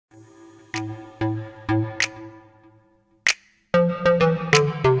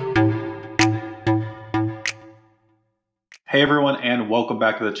Hey everyone, and welcome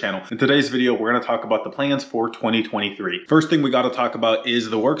back to the channel. In today's video, we're going to talk about the plans for 2023. First thing we got to talk about is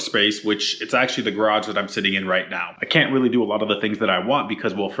the workspace, which it's actually the garage that I'm sitting in right now. I can't really do a lot of the things that I want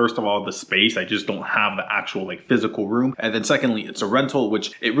because, well, first of all, the space, I just don't have the actual physical room. And then secondly, it's a rental,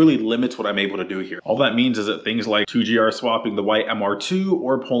 which it really limits what I'm able to do here. All that means is that things like 2GR swapping the white MR2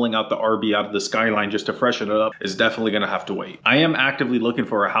 or pulling out the RB out of the Skyline just to freshen it up is definitely going to have to wait. I am actively looking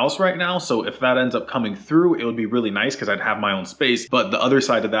for a house right now, so if that ends up coming through, it would be really nice because I'd have my own space. But the other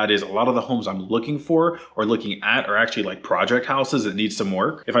side of that is a lot of the homes I'm looking for or looking at are actually like project houses that need some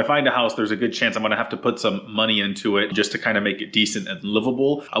work. If I find a house, there's a good chance I'm going to have to put some money into it just to kind of make it decent and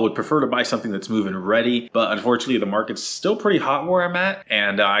livable. I would prefer to buy something that's move-in ready, but unfortunately the market's still pretty hot where I'm at,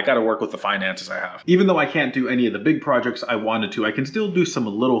 and I got to work with the finances I have. Even though I can't do any of the big projects I wanted to, I can still do some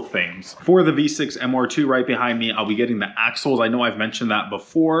little things. For the V6 MR2 right behind me, I'll be getting the axles. I know I've mentioned that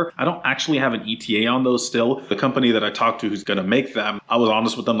before. I don't actually have an ETA on those still. The company that I talked to who's going to make them, I was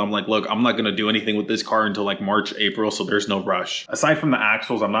honest with them. I'm like, look, I'm not going to do anything with this car until like March, April, so there's no rush. Aside from the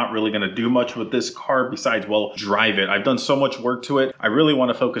axles, I'm not really going to do much with this car besides, well, drive it. I've done so much work to it. I really want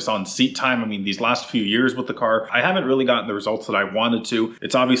to focus on seat time. I mean, these last few years with the car, I haven't really gotten the results that I wanted to.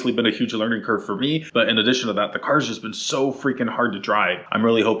 It's obviously been a huge learning curve for me, but in addition to that, the car's just been so freaking hard to drive. I'm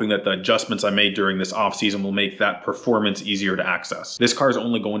really hoping that the adjustments I made during this off season will make that performance easier to access. This car is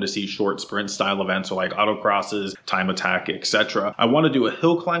only going to see short sprint style events, so like autocrosses, time attack, etc. I want to do a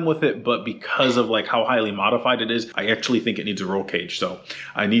hill climb with it, but because of like how highly modified it is, I actually think it needs a roll cage. So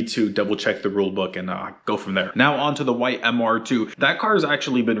I need to double check the rule book and go from there. Now onto the white MR2. That car has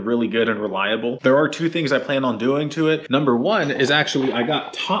actually been really good and reliable. There are two things I plan on doing to it. Number one is actually I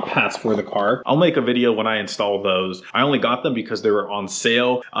got top hats for the car. I'll make a video when I install those. I only got them because they were on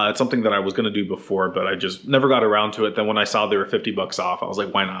sale. It's something that I was going to do before, but I just never got around to it. Then when I saw they were 50 bucks off, I was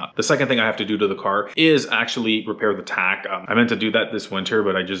like, why not? The second thing I have to do to the car is actually repair the tack. I meant to do that this winter,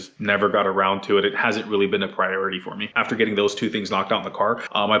 but I just never got around to it. It hasn't really been a priority for me. After getting those two things knocked out in the car,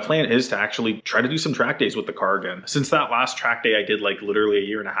 my plan is to actually try to do some track days with the car again. Since that last track day I did like literally a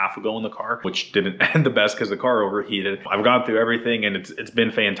year and a half ago in the car, which didn't end the best because the car overheated. I've gone through everything and it's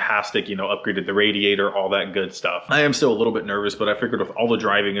been fantastic, you know, upgraded the radiator, all that good stuff. I am still a little bit nervous, but I figured with all the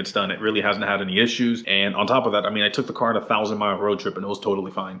driving it's done, it really hasn't had any issues. And on top of that, I mean, I took the car on a 1,000-mile road trip and it was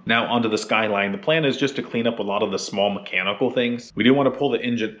totally fine. Now onto the Skyline. The plan is just to clean up a lot of the small mechanical things. We do want to pull the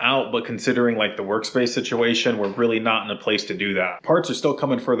engine out, but considering like the workspace situation, we're really not in a place to do that. Parts are still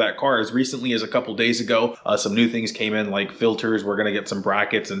coming for that car. As recently as a couple days ago, some new things came in like filters. We're going to get some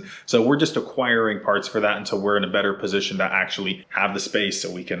brackets, and so we're just acquiring parts for that until we're in a better position to actually have the space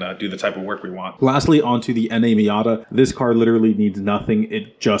so we can do the type of work we want. Lastly, onto the NA Miata. This car literally needs nothing.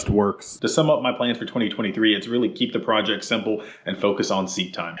 It just works. To sum up my plans for 2023, it's really keep the project simple and focus on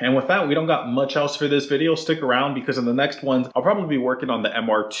seat time. And with that, we don't got much else for this video. Stick around because in the next ones, I'll probably be working on the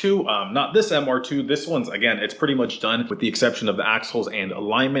MR2. Not this MR2. This one's, again, it's pretty much done with the exception of the axles and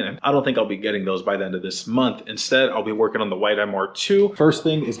alignment. And I don't think I'll be getting those by the end of this month. Instead, I'll be working on the white MR2. First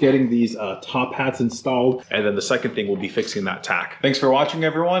thing is getting these top hats installed. And then the second thing will be fixing that tack. Thanks for watching,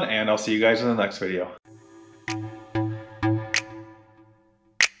 everyone. And I'll see you guys in the next video.